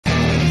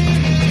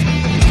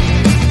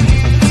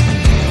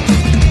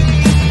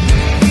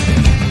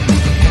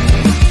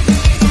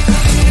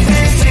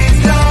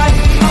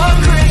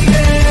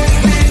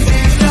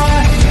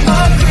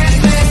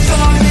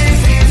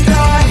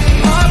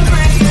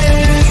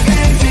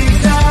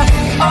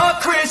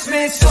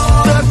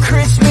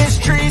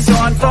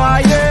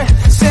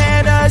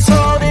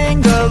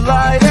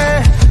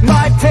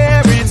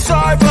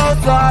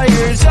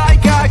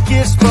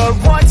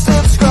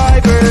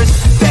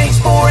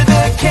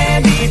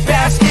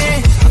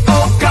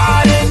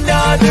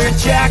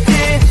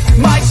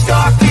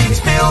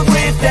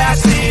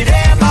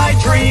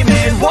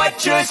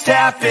just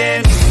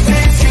happened.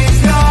 This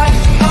is not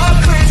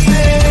a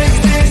Christmas.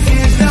 This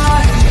is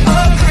not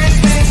a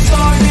Christmas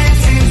song.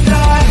 This is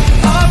not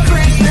a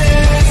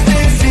Christmas.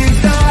 This is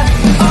not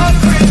a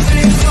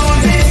Christmas song.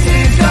 This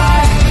is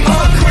not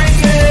a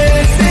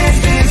Christmas.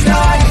 This is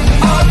not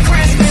a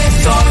Christmas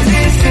song.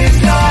 This is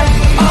not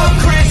a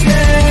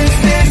Christmas.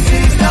 This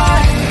is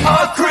not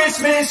a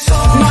Christmas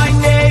song. My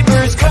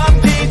neighbors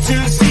compete to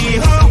see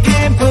who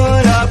can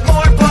put up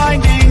more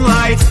blinding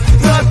lights.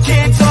 The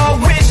kids all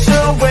wish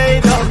away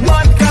the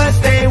month 'cause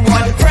they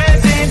want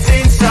presents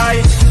in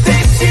sight.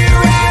 This year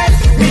had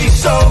me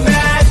so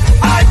mad.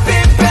 I've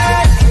been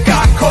bad,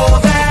 got coal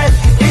that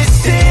is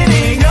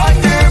sitting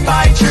under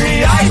my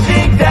tree. I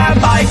think that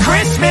my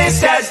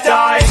Christmas has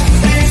died.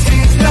 This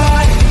is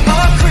not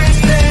a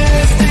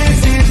Christmas. This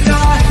is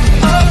not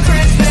a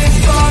Christmas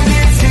song.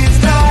 This is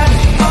not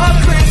a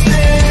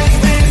Christmas.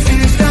 This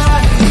is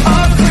not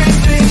a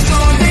Christmas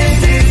song.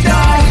 This is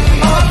not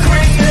a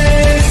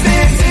Christmas.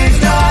 This is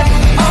not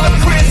a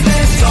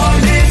Christmas song.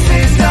 This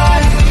is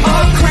not a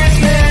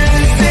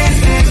Christmas. This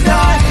is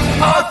not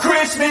a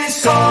Christmas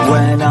song.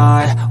 When I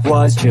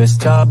was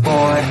just a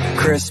boy,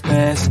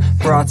 Christmas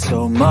brought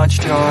so much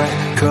joy.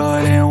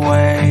 Couldn't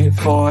wait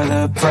for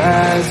the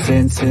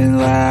presents and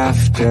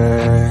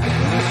laughter.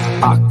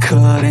 I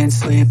couldn't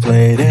sleep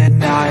late at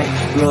night,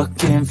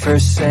 looking for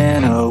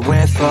Santa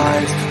with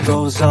lights.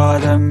 Those are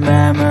the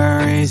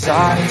memories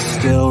I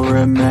still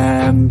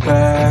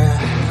remember.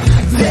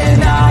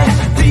 Then I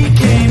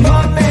became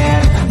a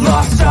man,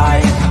 lost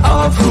sight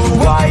of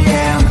who I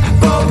am.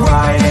 But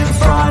right in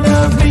front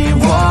of me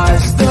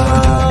was the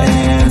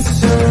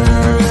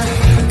answer.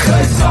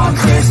 'Cause on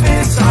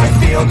Christmas I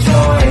feel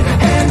joy,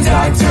 and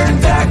I turn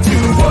back to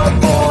a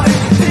boy.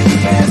 The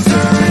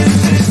answer is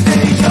to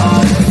stay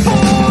young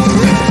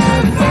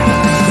forever.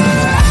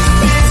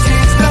 This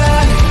is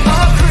not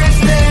a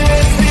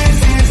Christmas. This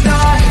is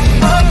not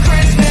a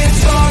Christmas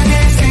song.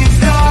 This is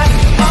not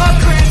a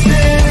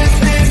Christmas.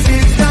 This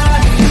is not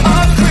a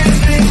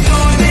Christmas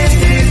song. This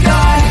is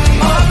not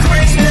a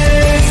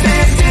Christmas.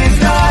 This is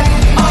not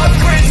a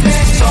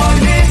Christmas song.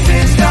 This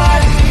is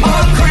not a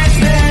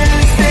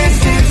Christmas. This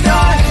is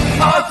not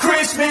a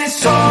Christmas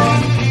song.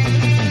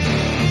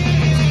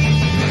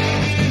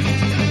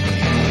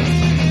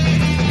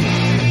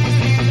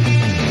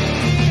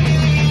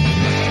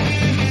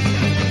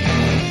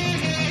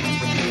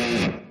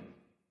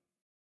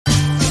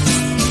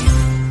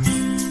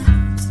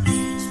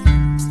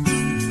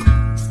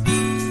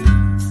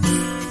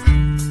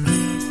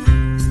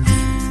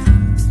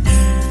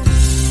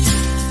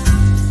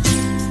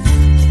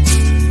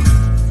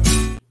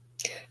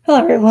 Hello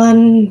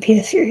everyone,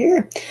 PSU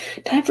here.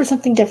 Time for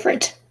something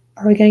different.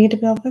 Are we going to get to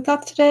develop my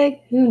thoughts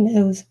today? Who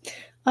knows?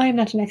 I am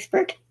not an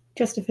expert,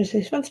 just a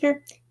fishy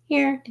spinster,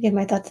 here to give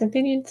my thoughts and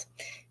opinions,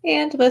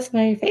 and to put a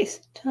smile on your face.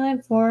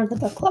 Time for the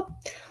book club.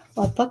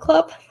 What book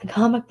club? A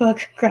comic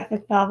book,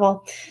 graphic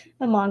novel,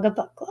 a manga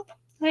book club.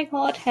 I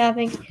call it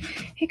having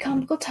a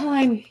comical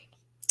time.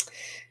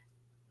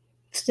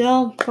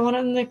 Still going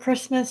on the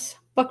Christmas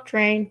book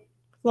train,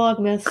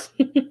 Vlogmas.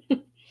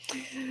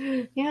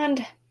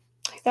 And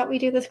I thought we'd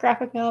do this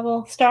graphic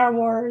novel, Star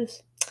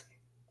Wars,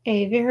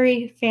 a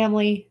very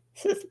family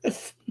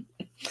Sithmas.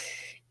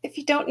 If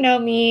you don't know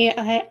me,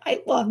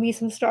 I love me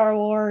some Star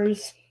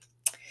Wars.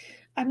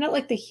 I'm not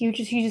like the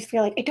hugest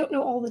feel like I don't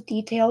know all the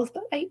details,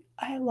 but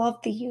I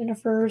love the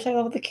universe. I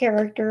love the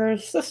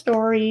characters, the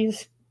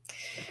stories.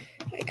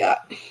 I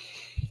got,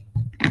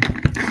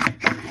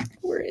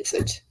 where is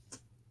it?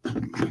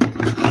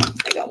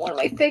 I got one of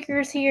my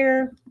figures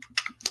here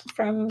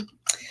from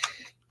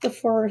the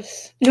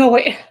Force. No,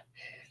 wait.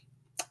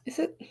 Is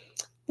it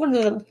one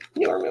of the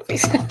newer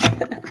movies?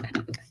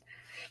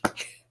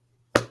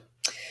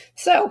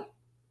 So,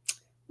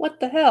 what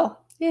the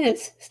hell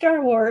is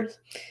Star Wars?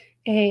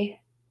 A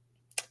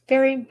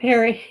very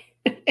merry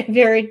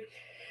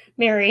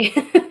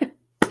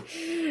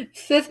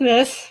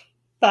Sithmas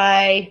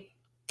by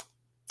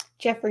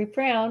Jeffrey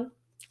Brown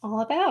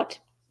all about.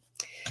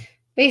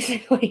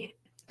 Basically,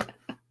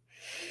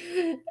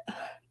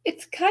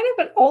 it's kind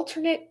of an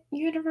alternate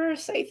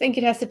universe. I think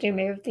it has to do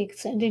maybe with the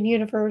extended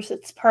universe.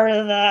 It's part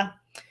of the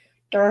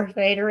Darth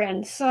Vader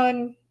and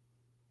Son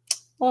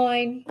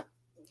line.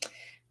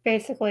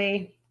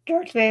 Basically,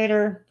 Darth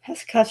Vader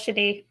has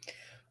custody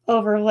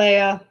over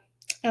Leia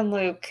and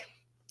Luke.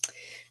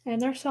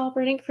 And they're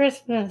celebrating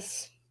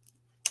Christmas.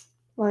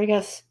 Or I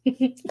guess,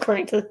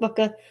 according to the book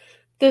of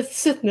the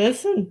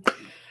Sithmas, and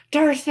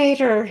Darth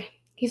Vader,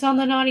 he's on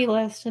the naughty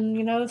list,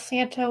 and,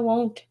 Santa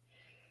won't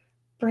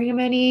bring him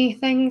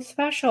anything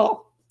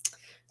special.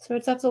 So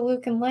it's up to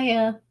Luke and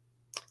Leia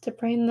to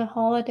bring the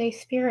holiday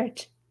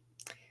spirit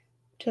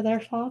to their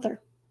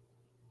father.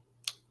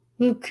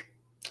 Luke,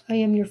 I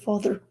am your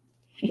father.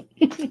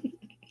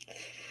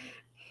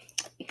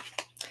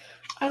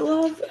 I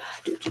love...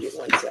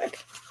 One sec.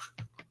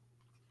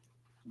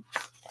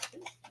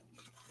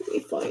 Let me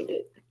find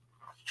it.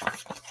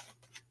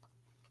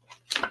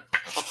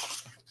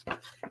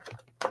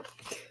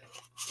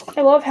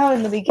 I love how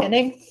in the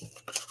beginning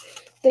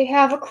they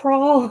have a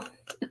crawl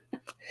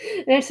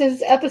And it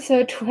says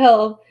episode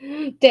 12,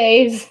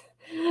 Days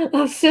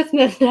of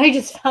Sithmas. And I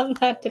just found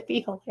that to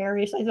be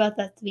hilarious. I thought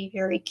that to be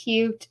very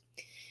cute,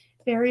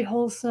 very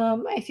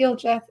wholesome. I feel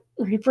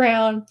Jeffrey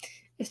Brown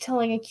is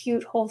telling a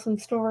cute, wholesome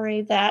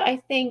story that I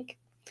think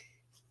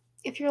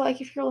if you're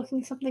looking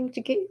for something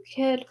to get your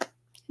kid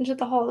into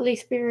the holiday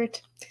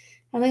spirit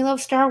and they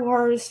love Star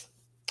Wars,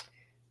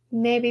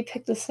 maybe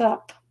pick this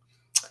up.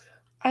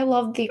 I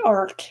love the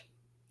art.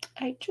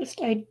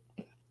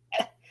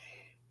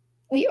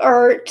 The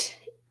art,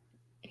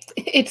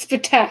 it's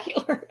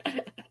spectacular.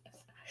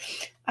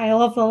 I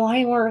love the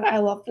line work. I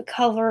love the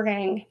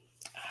coloring.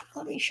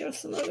 Let me show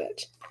some of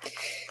it.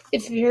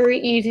 It's very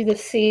easy to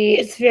see.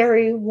 It's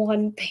very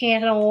one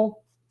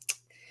panel.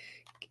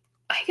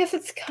 I guess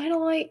it's kind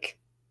of like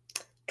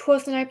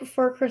 'Twas the Night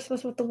Before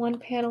Christmas with the one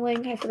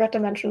paneling. I forgot to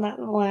mention that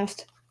in the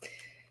last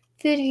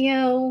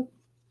video.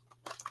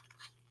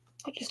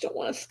 I just don't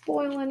want to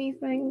spoil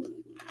anything.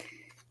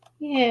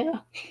 Yeah.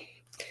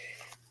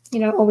 You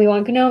know,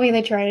 Obi-Wan Kenobi,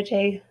 they try to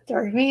take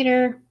Darth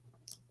Vader,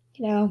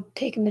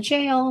 take him to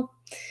jail.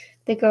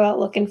 They go out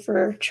looking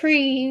for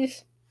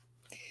trees.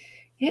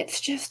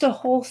 It's just a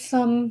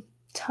wholesome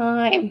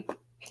time.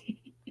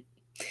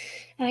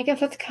 And I guess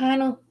that's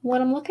kind of what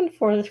I'm looking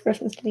for this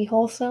Christmas, to be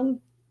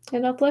wholesome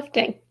and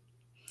uplifting.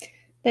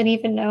 Then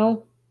even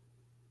know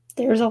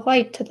there's a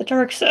light to the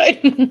dark side.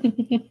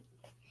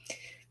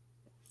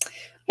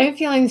 I'm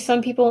feeling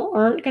some people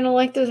aren't going to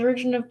like this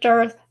version of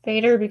Darth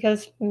Vader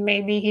because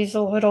maybe he's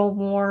a little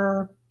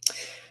more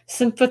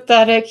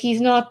sympathetic. He's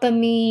not the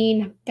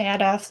mean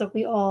badass that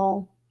we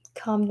all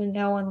come to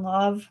know and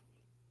love.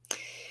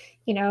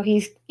 He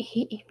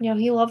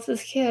loves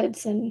his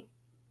kids, and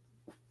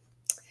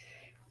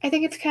I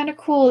think it's kind of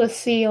cool to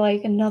see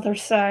like another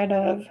side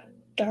of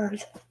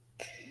Darth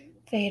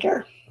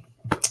Vader.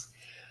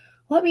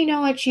 Let me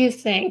know what you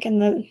think in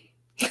the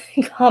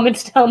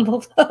comments down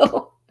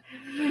below.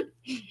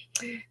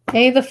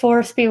 May the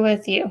Force be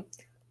with you.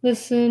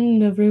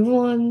 Listen,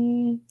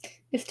 everyone.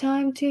 It's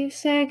time to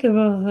say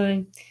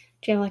goodbye.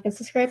 Channel like and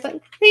subscribe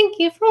button. Thank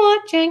you for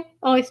watching.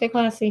 Always stay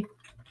classy.